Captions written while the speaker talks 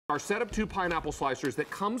Our set of 2 pineapple slicers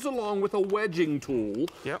that comes along with a wedging tool.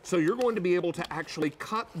 Yep. So you're going to be able to actually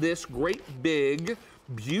cut this great big,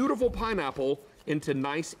 beautiful pineapple into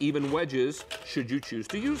nice even wedges should you choose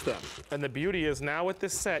to use them. And the beauty is now with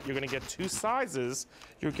this set, you're gonna get 2 sizes.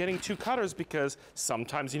 You're getting 2 cutters because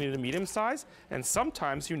sometimes you need a medium size and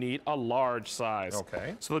sometimes you need a large size.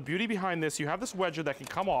 Okay. So the beauty behind this, you have this wedger that can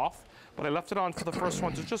come off, but I left it on for the first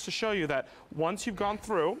one just to show you that once you've gone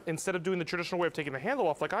through, instead of doing the traditional way of taking the handle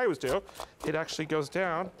off like I always do, it actually goes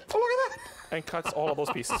down. Oh, look at that. And cuts all of those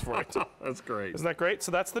pieces for it. That's great. Isn't that great?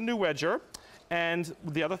 So that's the new wedger. And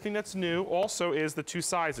the other thing that's new also is the 2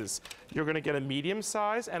 sizes. You're gonna get a medium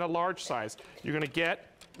size and a large size. You're gonna get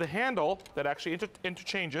the handle that actually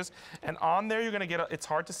interchanges, and on there you're gonna get, it's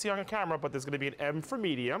hard to see on camera, but there's gonna be an M for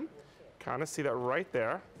medium. Kind of see that right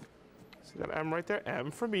there. See that M right there?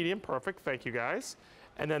 M for medium, perfect, thank you guys.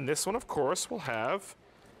 And then this one, of course, will have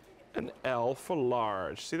an L for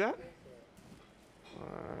large. See that?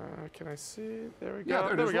 Can I see? There we go.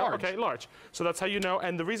 Yeah, there we go. Okay, large. So that's how you know.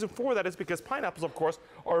 And the reason for that is because pineapples, of course,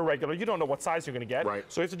 are irregular. You don't know what size you're going to get. Right.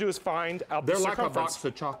 So what you have to do is find out the They're like circumference. a box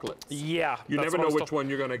of chocolates. Yeah. You never know which one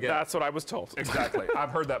you're going to get. That's what I was told. Exactly. I've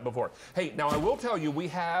heard that before. Hey, now I will tell you, we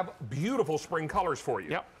have beautiful spring colors for you.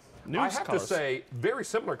 Yep. I have to say, very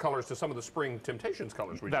similar colors to some of the Spring Temptations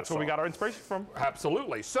colors we just saw. That's where we got our inspiration from.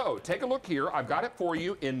 Absolutely. So take a look here. I've got it for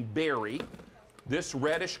you in berry. This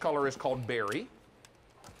reddish color is called berry.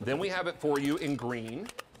 Then we have it for you in green,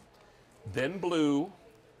 then blue,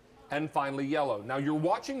 and finally yellow. Now you're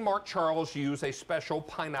watching Mark Charles use a special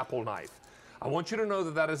pineapple knife. I want you to know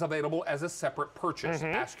that that is available as a separate purchase.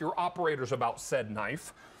 Ask your operators about said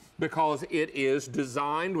knife because it is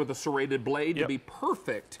designed with a serrated blade to be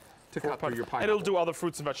perfect to cut through your pineapple. And it'll do other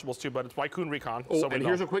fruits and vegetables too, but it's Wycoon Recon. Oh, so and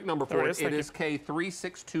here's a quick number for it. It is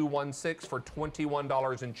K36216 for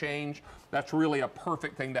 $21 and change. That's really a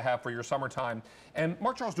perfect thing to have for your summertime. And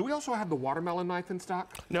Mark Charles, do we also have the watermelon knife in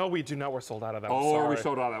stock? No, we do not. We're sold out of that. Oh, we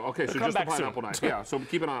sold out of that. Okay, so just the back pineapple knife. Yeah, so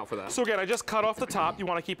keep an eye out for that. So again, I just cut off the top. You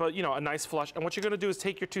want to keep a, a nice flush. And what you're going to do is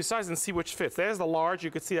take your 2 sizes and see which fits. There's the large.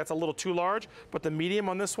 You can see that's a little too large, but the medium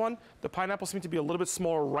on this one, the pineapples seem to be a little bit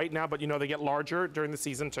smaller right now, but they get larger during the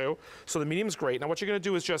season too. So the medium's great. Now what you're going to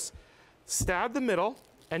do is just stab the middle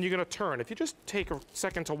and you're going to turn. If you just take a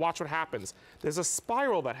second to watch what happens, there's a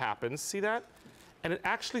spiral that happens. See that? And it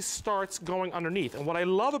actually starts going underneath. And what I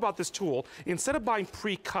love about this tool, instead of buying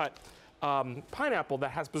pre-cut pineapple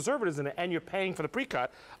that has preservatives in it and you're paying for the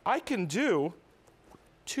pre-cut, I can do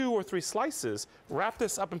 2 or 3 slices, wrap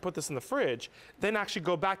this up and put this in the fridge, then actually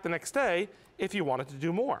go back the next day if you wanted to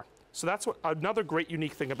do more. So that's another great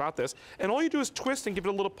unique thing about this. And all you do is twist and give it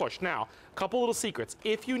a little push. Now, a couple little secrets.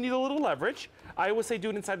 If you need a little leverage, I always say do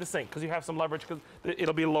it inside the sink because you have some leverage because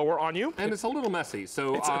it'll be lower on you. And it's a little messy.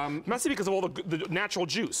 So it's messy because of all the natural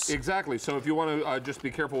juice. Exactly. So if you want to just be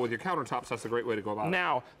careful with your countertops, that's a great way to go about it.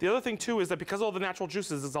 Now, the other thing too is that because of all the natural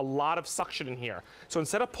juices, there's a lot of suction in here. So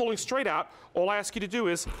instead of pulling straight out, all I ask you to do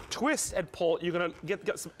is twist and pull. You're going to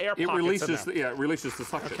get some air pockets releases, in there. it releases the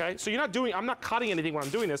suction. Okay, so I'm not cutting anything when I'm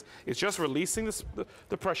doing this. It's just releasing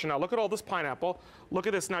the pressure. Now look at all this pineapple. Look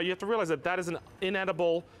at this. Now you have to realize that that is an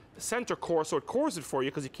inedible center core, so it cores it for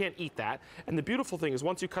you because you can't eat that. And the beautiful thing is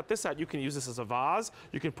once you cut this out, you can use this as a vase.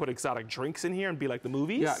 You can put exotic drinks in here and be like the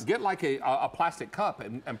movies. Yeah, get like a plastic cup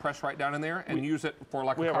and press right down in there and use it for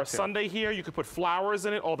like a cocktail. We have our sundae here. You could put flowers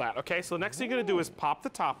in it, all that. Okay, so the next thing you're going to do is pop the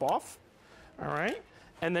top off. All right,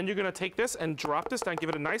 and then you're going to take this and drop this down, give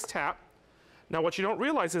it a nice tap. Now what you don't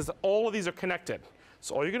realize is that all of these are connected.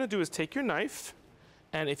 So all you're going to do is take your knife,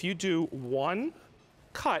 and if you do one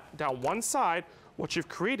cut down one side, what you've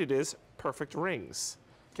created is perfect rings.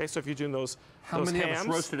 Okay, so if you're doing those How many hams, of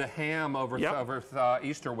us roasted a ham over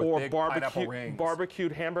Easter with big pineapple rings?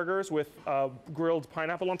 Barbecued hamburgers with grilled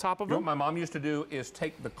pineapple on top of them. What my mom used to do is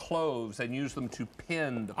take the cloves and use them to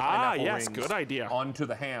pin the pineapple rings good idea. onto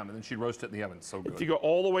the ham, and then she'd roast it in the oven. So good. If you go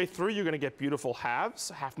all the way through, you're going to get beautiful halves,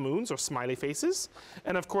 half moons, or smiley faces.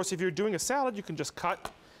 And of course, if you're doing a salad, you can just cut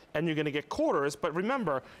and you're going to get quarters. But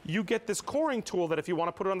remember, you get this coring tool that if you want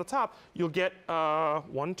to put it on the top, you'll get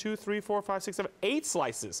 1, 2, 3, 4, 5, 6, 7, 8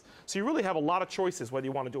 slices. So you really have a lot of choices whether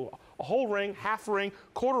you want to do a whole ring, half ring,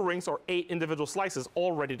 quarter rings, or 8 individual slices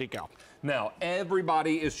all ready to go. Now,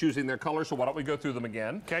 everybody is choosing their color, so why don't we go through them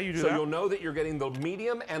again? Okay, you do that. that. So you'll know that you're getting the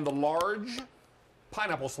medium and the large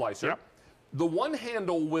pineapple slicer. Yep. The one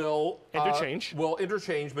handle will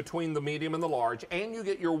interchange between the medium and the large, and you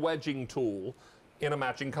get your wedging tool in a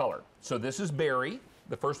matching color. So this is berry.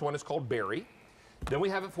 The first one is called berry. Then we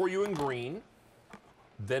have it for you in green,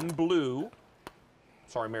 then blue.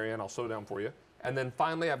 Sorry, Marianne, I'll slow down for you. And then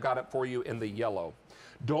finally, I've got it for you in the yellow.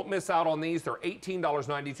 Don't miss out on these. They're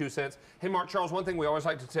 $18.92. Hey, Mark Charles, one thing we always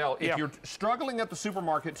like to tell, if you're struggling at the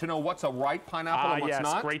supermarket to know what's a ripe pineapple and what's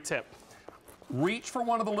not, great tip. Reach for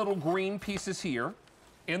one of the little green pieces here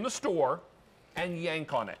in the store and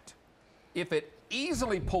yank on it. If it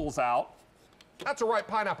easily pulls out, that's a ripe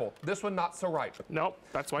pineapple. This one, not so ripe. Nope,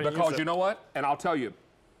 that's why you use Because it. you know what? And I'll tell you,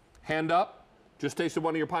 hand up, just tasted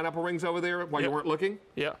one of your pineapple rings over there while you weren't looking.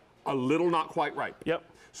 Yeah. A little not quite ripe. Yep.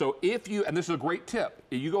 So if you, and this is a great tip,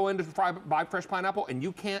 if you go in to buy fresh pineapple and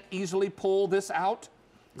you can't easily pull this out,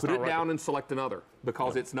 put it down and select another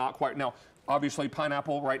because it's not quite. Now, obviously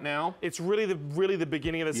pineapple right now. It's really the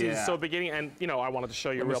beginning of the season. So beginning, and you know, I wanted to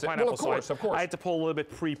show you real pineapple. Well, of course, so I had to pull a little bit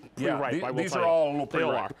pre-ripe. These are all a little They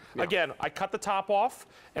all pre-ripe. are. Again, I cut the top off,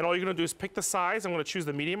 and all you're gonna do is pick the size. I'm gonna choose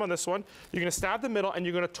the medium on this one. You're gonna stab the middle, and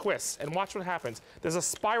you're gonna twist, and watch what happens. There's a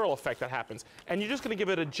spiral effect that happens, and you're just gonna give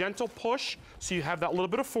it a gentle push, so you have that little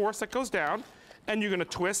bit of force that goes down. And you're gonna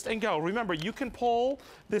twist and go. Remember, you can pull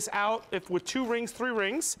this out with 2 rings, 3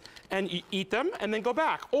 rings, and you eat them and then go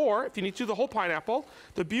back. Or if you need to do the whole pineapple,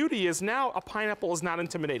 the beauty is now a pineapple is not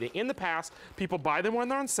intimidating. In the past, people buy them when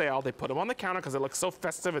they're on sale, they put them on the counter because it looks so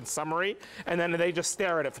festive and summery, and then they just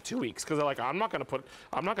stare at it for 2 weeks because they're like, I'm not gonna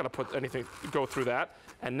put anything, go through that.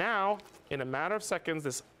 And now, in a matter of seconds,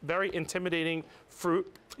 this very intimidating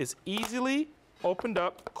fruit is easily opened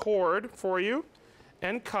up, cored for you,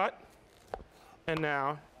 and cut. And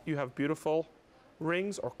now you have beautiful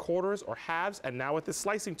rings or quarters or halves. And now with this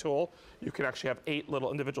slicing tool, you can actually have 8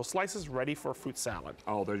 little individual slices ready for a fruit salad.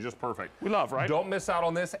 Oh, they're just perfect. We love, right? Don't miss out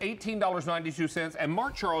on this, $18.92. And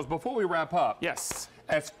Mark Charles, before we wrap up, yes,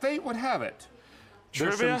 as fate would have it,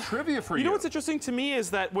 there's some trivia for you. You know what's interesting to me is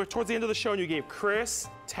that we're towards the end of the show and you gave Chris,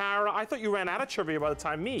 Tara, I thought you ran out of trivia by the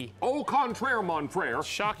time me. Au contraire, mon frere.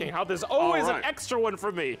 Shocking how there's always an extra one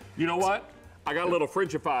for me. You know what? I got a little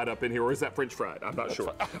Frenchified up in here, or is that French fried? I'm not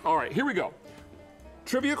sure. All right, here we go.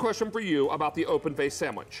 Trivia question for you about the open-faced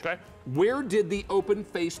sandwich. Okay. Where did the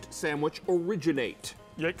open-faced sandwich originate?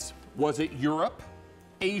 Yikes. Was it Europe,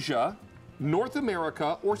 Asia, North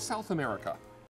America, or South America?